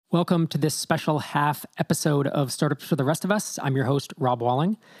Welcome to this special half episode of Startups for the Rest of Us. I'm your host, Rob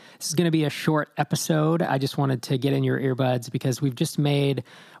Walling. This is going to be a short episode. I just wanted to get in your earbuds because we've just made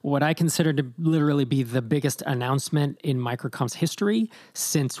what I consider to literally be the biggest announcement in MicroConf's history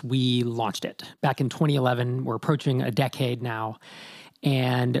since we launched it. Back in 2011, we're approaching a decade now.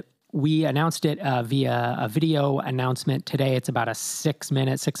 And we announced it via a video announcement today. It's about a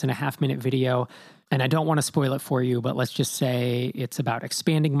 6.5 minute video. And I don't want to spoil it for you, but let's just say it's about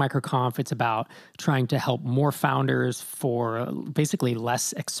expanding MicroConf. It's about trying to help more founders for basically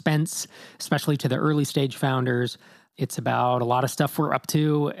less expense, especially to the early stage founders. It's about a lot of stuff we're up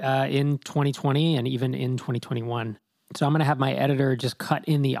to in 2020 and even in 2021. So I'm going to have my editor just cut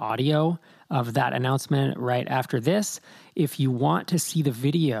in the audio of that announcement right after this. If you want to see the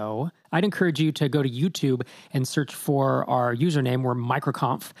video, I'd encourage you to go to YouTube and search for our username. We're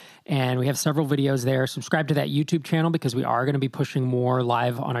MicroConf, and we have several videos there. Subscribe to that YouTube channel because we are going to be pushing more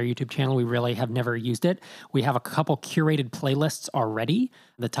live on our YouTube channel. We really have never used it. We have a couple curated playlists already,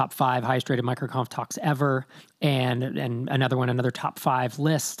 the top 5 highest rated MicroConf talks ever, and another top 5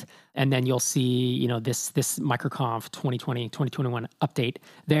 list. And then you'll see, this MicroConf 2020, 2021 update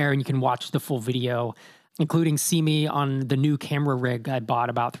there, and you can watch the full video, including see me on the new camera rig I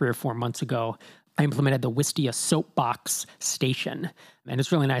bought about 3 or 4 months ago. I implemented the Wistia soapbox station, and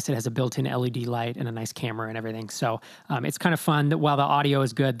it's really nice. It has a built-in LED light and a nice camera and everything. So it's kind of fun. That while the audio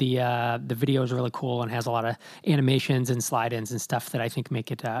is good, the video is really cool and has a lot of animations and slide-ins and stuff that I think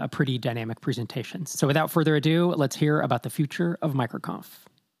make it a pretty dynamic presentation. So without further ado, let's hear about the future of MicroConf.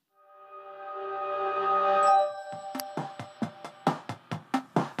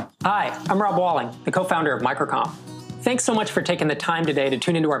 Hi, I'm Rob Walling, the co-founder of MicroConf. Thanks so much for taking the time today to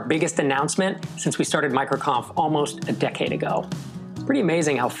tune into our biggest announcement since we started MicroConf almost a decade ago. It's pretty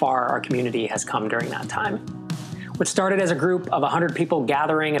amazing how far our community has come during that time. What started as a group of 100 people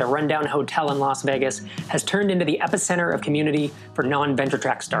gathering at a rundown hotel in Las Vegas has turned into the epicenter of community for non-venture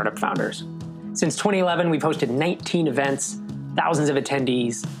track startup founders. Since 2011, we've hosted 19 events, thousands of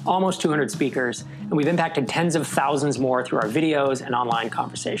attendees, almost 200 speakers, and we've impacted tens of thousands more through our videos and online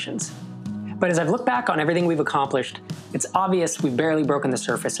conversations. But as I've looked back on everything we've accomplished, it's obvious we've barely broken the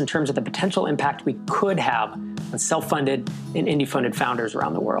surface in terms of the potential impact we could have on self-funded and indie-funded founders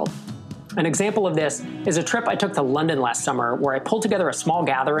around the world. An example of this is a trip I took to London last summer where I pulled together a small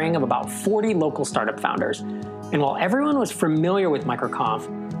gathering of about 40 local startup founders. And while everyone was familiar with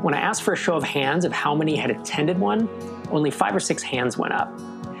MicroConf, when I asked for a show of hands of how many had attended one, only 5 or 6 hands went up.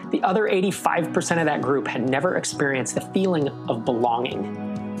 The other 85% of that group had never experienced the feeling of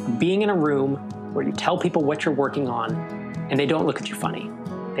belonging, being in a room where you tell people what you're working on and they don't look at you funny.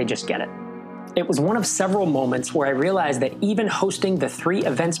 They just get it. It was one of several moments where I realized that even hosting the 3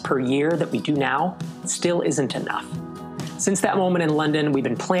 events per year that we do now still isn't enough. Since that moment in London, we've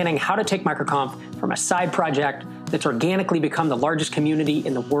been planning how to take MicroConf from a side project that's organically become the largest community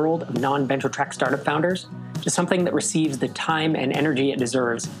in the world of non-venture track startup founders to something that receives the time and energy it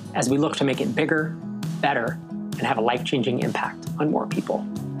deserves as we look to make it bigger, better, and have a life-changing impact on more people.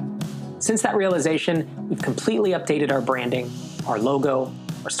 Since that realization, we've completely updated our branding, our logo,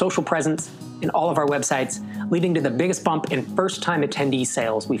 our social presence, and all of our websites, leading to the biggest bump in first-time attendee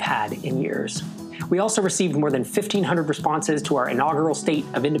sales we've had in years. We also received more than 1,500 responses to our inaugural State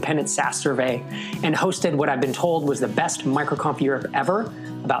of Independent SaaS survey and hosted what I've been told was the best MicroConf Europe ever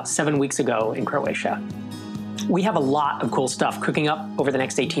about 7 weeks ago in Croatia. We have a lot of cool stuff cooking up over the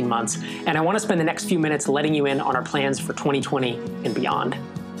next 18 months, and I want to spend the next few minutes letting you in on our plans for 2020 and beyond.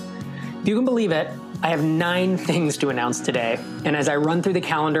 If you can believe it, I have 9 things to announce today, and as I run through the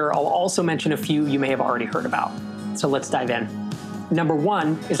calendar, I'll also mention a few you may have already heard about. So let's dive in. Number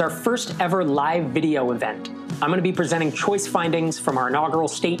 1 is our first ever live video event. I'm going to be presenting choice findings from our inaugural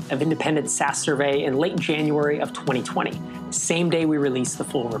State of Independent SaaS survey in late January of 2020, the same day we release the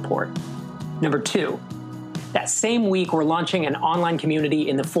full report. Number 2, that same week, we're launching an online community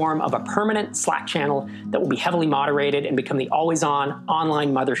in the form of a permanent Slack channel that will be heavily moderated and become the always-on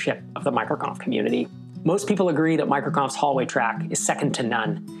online mothership of the MicroConf community. Most people agree that MicroConf's hallway track is second to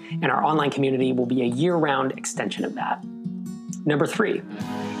none, and our online community will be a year-round extension of that. Number 3,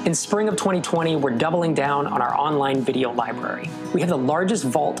 in spring of 2020, we're doubling down on our online video library. We have the largest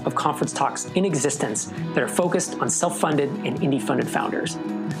vault of conference talks in existence that are focused on self-funded and indie-funded founders.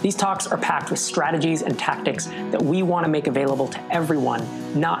 These talks are packed with strategies and tactics that we want to make available to everyone,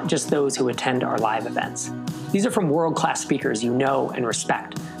 not just those who attend our live events. These are from world-class speakers you know and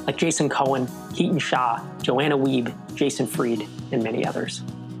respect, like Jason Cohen, Keaton Shah, Joanna Wiebe, Jason Fried, and many others.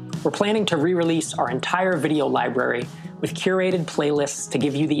 We're planning to re-release our entire video library with curated playlists to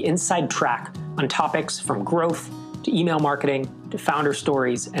give you the inside track on topics from growth, to email marketing, to founder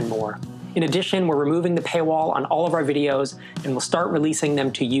stories, and more. In addition, we're removing the paywall on all of our videos, and we'll start releasing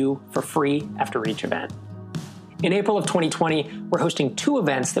them to you for free after each event. In April of 2020, we're hosting 2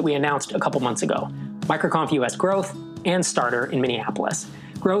 events that we announced a couple months ago, MicroConf US Growth and Starter in Minneapolis.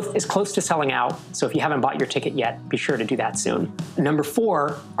 Growth is close to selling out, so if you haven't bought your ticket yet, be sure to do that soon. Number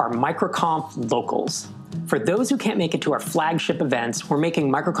 4 are MicroConf Locals. For those who can't make it to our flagship events, we're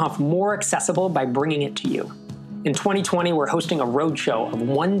making MicroConf more accessible by bringing it to you. In 2020, we're hosting a roadshow of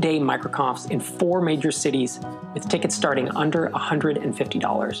one-day MicroConfs in 4 major cities with tickets starting under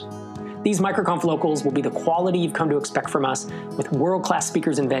 $150. These MicroConf Locals will be the quality you've come to expect from us, with world-class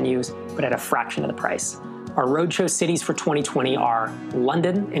speakers and venues, but at a fraction of the price. Our roadshow cities for 2020 are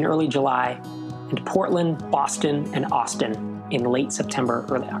London in early July, and Portland, Boston, and Austin in late September,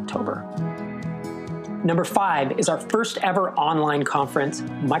 early October. Number 5 is our first ever online conference,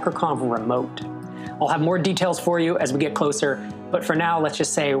 MicroConf Remote. I'll have more details for you as we get closer, but for now, let's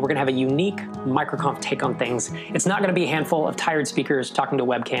just say we're going to have a unique MicroConf take on things. It's not going to be a handful of tired speakers talking to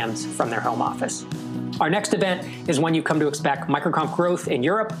webcams from their home office. Our next event is one you've come to expect, MicroConf Growth in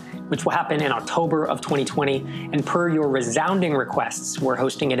Europe, which will happen in October of 2020. And per your resounding requests, we're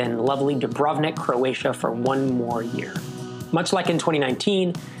hosting it in lovely Dubrovnik, Croatia for 1 more year. Much like in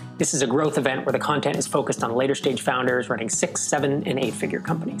 2019, this is a growth event where the content is focused on later stage founders running 6, 7, and 8-figure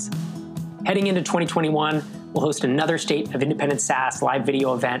companies. Heading into 2021, we'll host another State of Independent SaaS live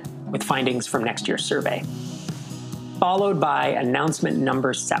video event with findings from next year's survey. Followed by announcement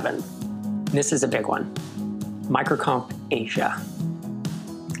number 7. This is a big one, MicroConf Asia.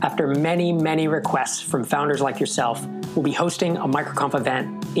 After many, many requests from founders like yourself, we'll be hosting a MicroConf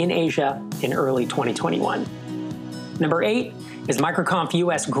event in Asia in early 2021. Number 8 is MicroConf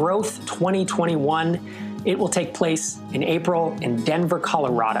US Growth 2021. It will take place in April in Denver,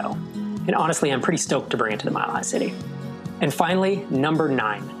 Colorado. And honestly, I'm pretty stoked to bring it to the Mile High City. And finally, number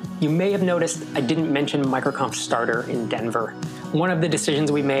 9. You may have noticed I didn't mention MicroConf Starter in Denver. One of the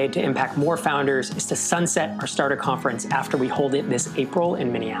decisions we made to impact more founders is to sunset our Starter conference after we hold it this April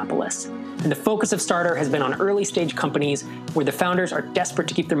in Minneapolis. And the focus of Starter has been on early stage companies where the founders are desperate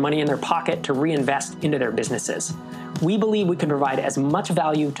to keep their money in their pocket to reinvest into their businesses. We believe we can provide as much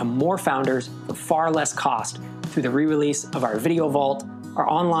value to more founders for far less cost through the re-release of our Video Vault, our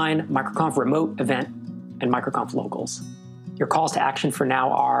online MicroConf Remote event, and MicroConf Locals. Your calls to action for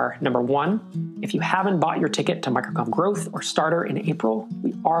now are, number 1, if you haven't bought your ticket to MicroConf Growth or Starter in April,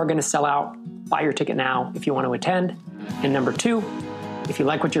 we are going to sell out. Buy your ticket now if you want to attend. And number 2, if you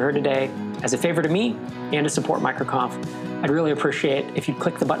like what you heard today, as a favor to me and to support MicroConf, I'd really appreciate if you'd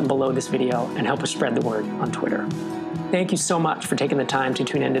click the button below this video and help us spread the word on Twitter. Thank you so much for taking the time to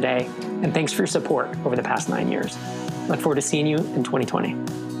tune in today, and thanks for your support over the past 9 years. Look forward to seeing you in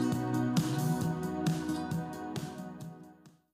 2020.